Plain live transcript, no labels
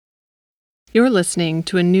You're listening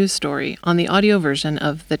to a news story on the audio version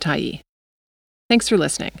of The Tyee. Thanks for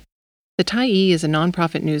listening. The Tyee is a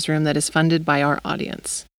nonprofit newsroom that is funded by our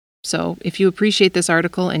audience. So, if you appreciate this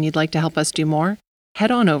article and you'd like to help us do more,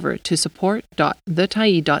 head on over to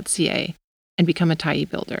support.thetyee.ca and become a Tyee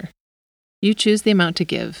builder. You choose the amount to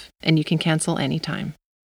give, and you can cancel anytime.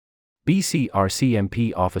 BC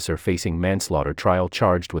RCMP officer facing manslaughter trial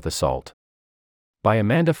charged with assault. By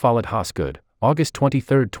Amanda Follett Hosgood, August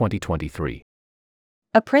 23, 2023.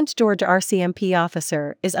 A Prince George RCMP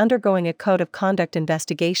officer is undergoing a code of conduct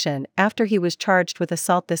investigation after he was charged with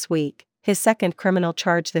assault this week, his second criminal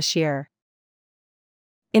charge this year.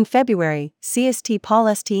 In February, CST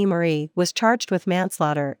Paul St. Marie was charged with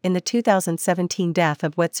manslaughter in the 2017 death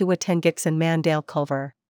of Wet'suwet'en Gixon Man Dale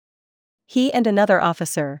Culver. He and another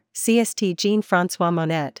officer, CST Jean-Francois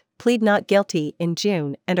Monette, plead not guilty in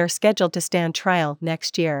June and are scheduled to stand trial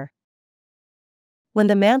next year. When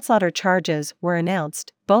the manslaughter charges were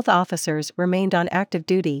announced, both officers remained on active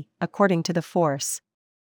duty, according to the force.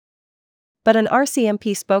 But an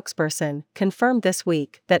RCMP spokesperson confirmed this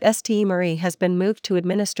week that St. Marie has been moved to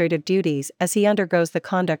administrative duties as he undergoes the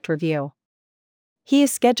conduct review. He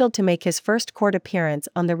is scheduled to make his first court appearance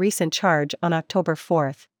on the recent charge on October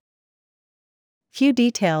 4. Few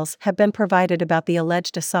details have been provided about the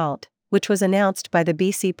alleged assault, which was announced by the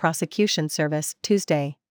BC Prosecution Service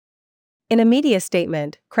Tuesday. In a media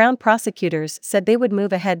statement, Crown prosecutors said they would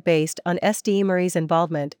move ahead based on St. Marie's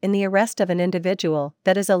involvement in the arrest of an individual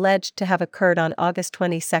that is alleged to have occurred on August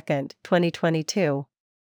 22, 2022.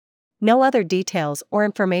 No other details or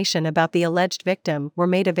information about the alleged victim were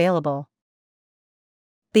made available.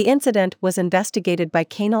 The incident was investigated by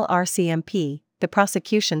Canal RCMP, the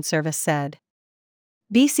prosecution service said.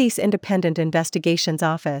 BC's Independent Investigations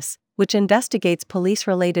Office, which investigates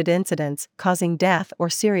police-related incidents causing death or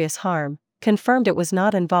serious harm, confirmed it was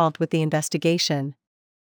not involved with the investigation.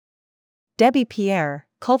 Debbie Pierre,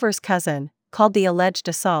 Culver's cousin, called the alleged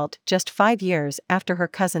assault just 5 years after her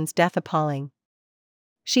cousin's death appalling.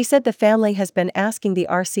 She said the family has been asking the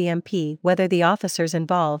RCMP whether the officers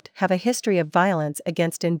involved have a history of violence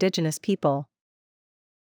against Indigenous people.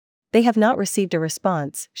 They have not received a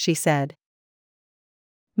response, she said.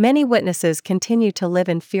 Many witnesses continue to live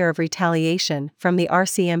in fear of retaliation from the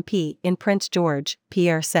RCMP in Prince George,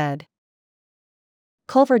 Pierre said.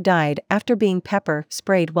 Culver died after being pepper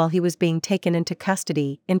sprayed while he was being taken into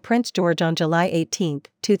custody in Prince George on July 18,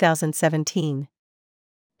 2017.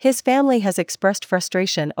 His family has expressed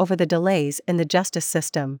frustration over the delays in the justice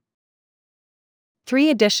system. 3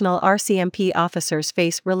 additional RCMP officers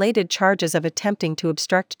face related charges of attempting to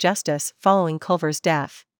obstruct justice following Culver's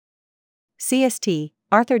death. CST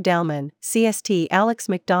Arthur Dalman, CST Alex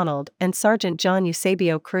McDonald and Sergeant John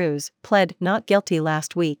Eusebio Cruz pled not guilty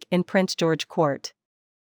last week in Prince George Court.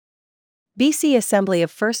 BC Assembly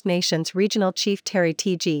of First Nations Regional Chief Terry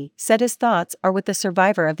T.G. said his thoughts are with the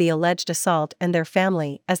survivor of the alleged assault and their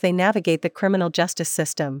family as they navigate the criminal justice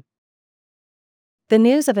system. The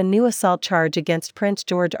news of a new assault charge against Prince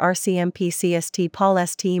George RCMP CST Paul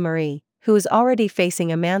St. Marie, who is already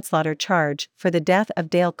facing a manslaughter charge for the death of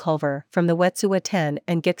Dale Culver from the Wet'suwet'en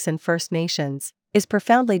and Gixon First Nations, is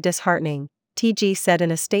profoundly disheartening, TG said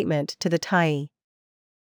in a statement to the Tyee.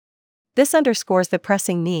 This underscores the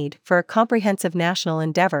pressing need for a comprehensive national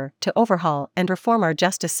endeavor to overhaul and reform our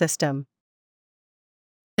justice system.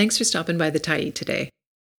 Thanks for stopping by the Tyee today.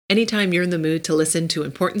 Anytime you're in the mood to listen to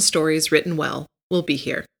important stories written well, we'll be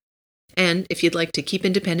here. And if you'd like to keep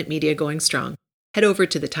independent media going strong, head over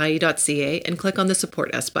to thetyee.ca and click on the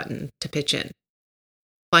Support Us button to pitch in.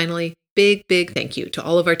 Finally, big thank you to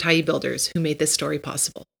all of our Tyee builders who made this story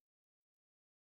possible.